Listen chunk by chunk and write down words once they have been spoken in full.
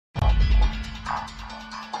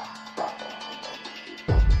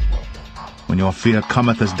when your fear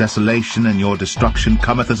cometh as desolation, and your destruction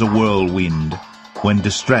cometh as a whirlwind, when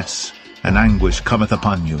distress and anguish cometh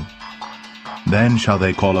upon you. Then shall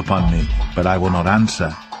they call upon me, but I will not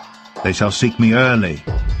answer. They shall seek me early,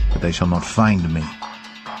 but they shall not find me.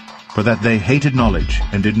 For that they hated knowledge,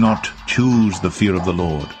 and did not choose the fear of the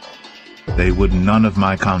Lord. They would none of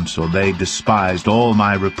my counsel, they despised all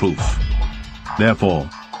my reproof. Therefore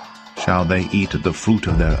shall they eat the fruit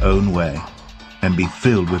of their own way, and be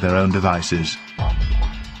filled with their own devices.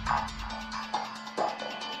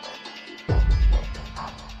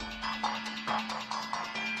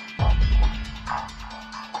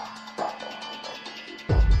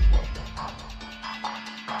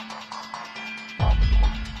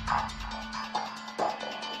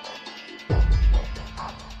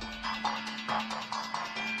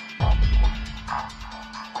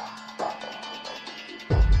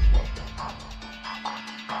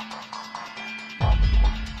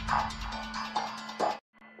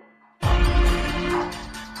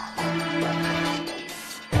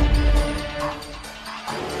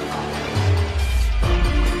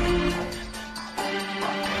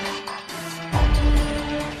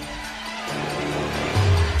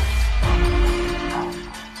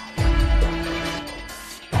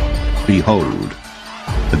 Behold,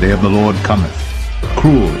 the day of the Lord cometh,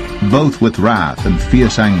 cruel, both with wrath and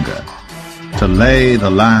fierce anger, to lay the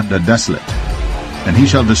land desolate, and he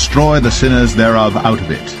shall destroy the sinners thereof out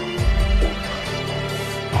of it.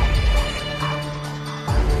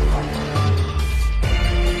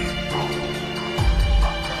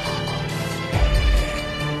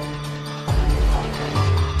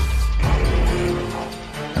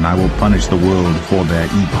 And I will punish the world for their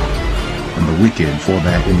evil, and the wicked for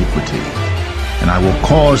their iniquity. And I will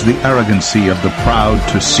cause the arrogancy of the proud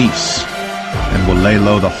to cease, and will lay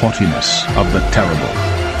low the haughtiness of the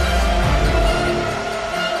terrible.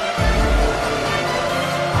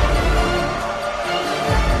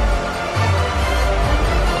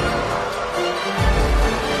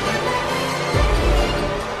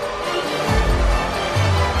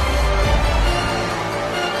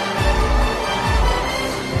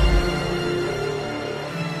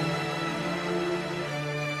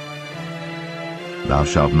 Thou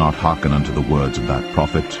shalt not hearken unto the words of that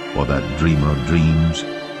prophet, or that dreamer of dreams.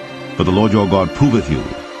 For the Lord your God proveth you,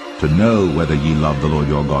 to know whether ye love the Lord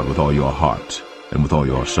your God with all your heart, and with all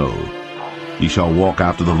your soul. Ye shall walk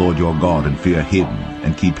after the Lord your God, and fear him,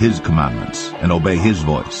 and keep his commandments, and obey his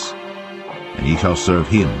voice. And ye shall serve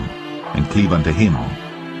him, and cleave unto him.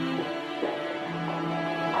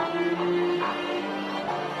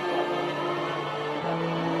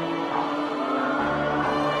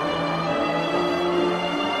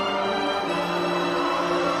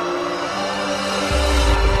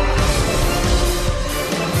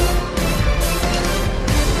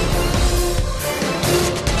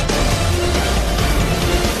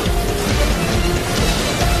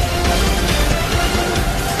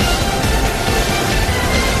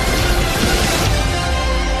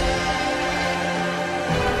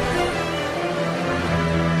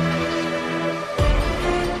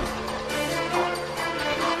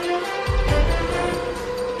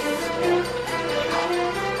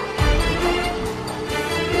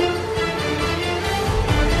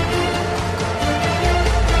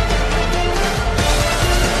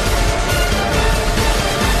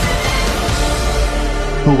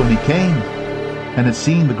 For when he came, and had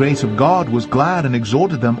seen the grace of God, was glad, and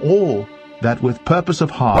exhorted them all, that with purpose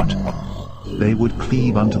of heart they would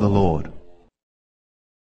cleave unto the Lord.